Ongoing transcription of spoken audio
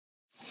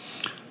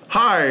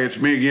Hi, it's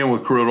me again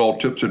with Corel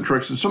Tips and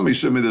Tricks, and somebody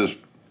sent me this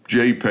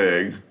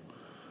JPEG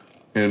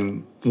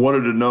and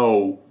wanted to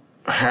know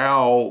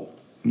how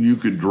you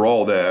could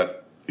draw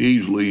that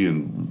easily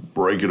and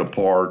break it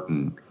apart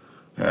and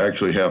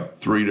actually have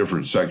 3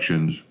 different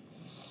sections.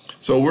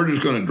 So we're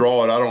just going to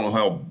draw it. I don't know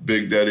how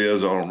big that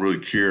is. I don't really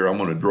care. I'm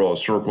going to draw a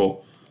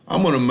circle.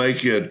 I'm going to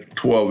make it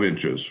 12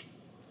 inches.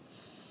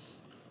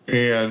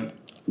 And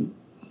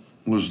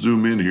let's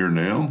zoom in here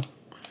now.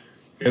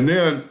 And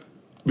then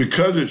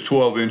because it's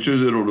 12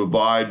 inches, it'll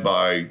divide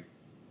by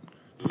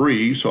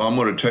 3. So I'm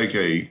going to take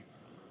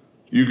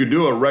you could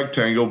do a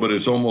rectangle, but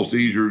it's almost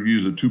easier to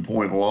use a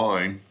 2-point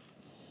line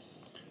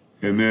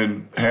and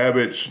then have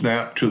it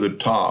snap to the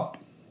top.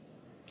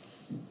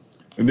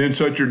 And then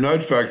set your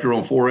nudge factor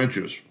on 4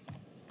 inches.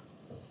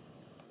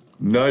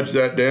 Nudge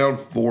that down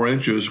 4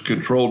 inches,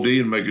 Control D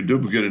and make a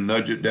duplicate and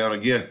nudge it down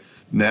again.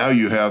 Now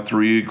you have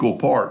 3 equal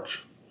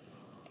parts.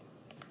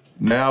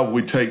 Now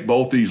we take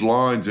both these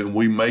lines and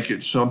we make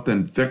it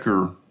something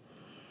thicker.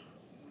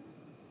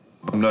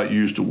 I'm not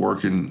used to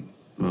working,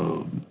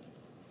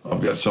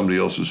 I've got somebody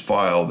else's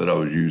file that I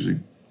was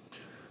using.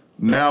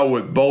 Now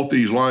with both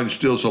these lines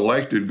still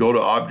selected, go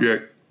to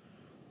Object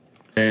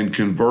and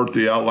convert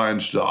the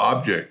outlines to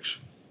objects.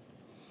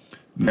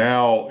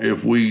 Now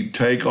if we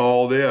take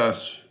all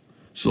this,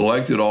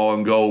 select it all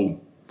and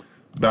go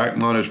back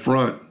minus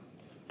front,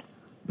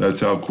 that's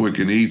how quick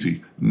and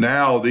easy.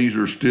 Now these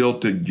are still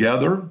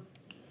together.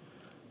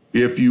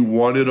 If you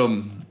wanted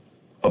them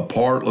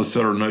apart, let's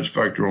set our nudge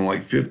factor on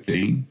like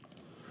 15.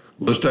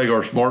 Let's take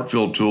our Smart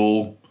Fill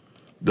tool.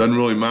 Doesn't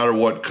really matter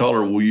what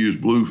color, we'll use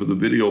blue for the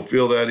video.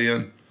 Fill that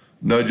in,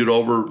 nudge it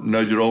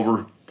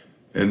over,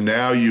 and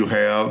now you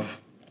have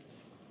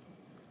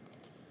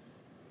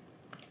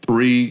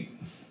 3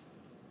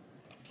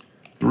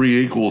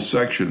 equal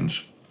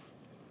sections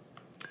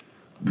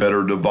that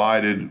are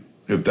divided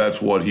if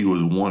that's what he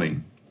was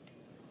wanting.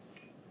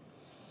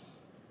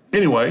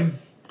 Anyway,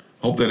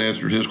 hope that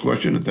answered his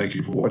question, and thank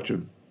you for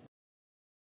watching.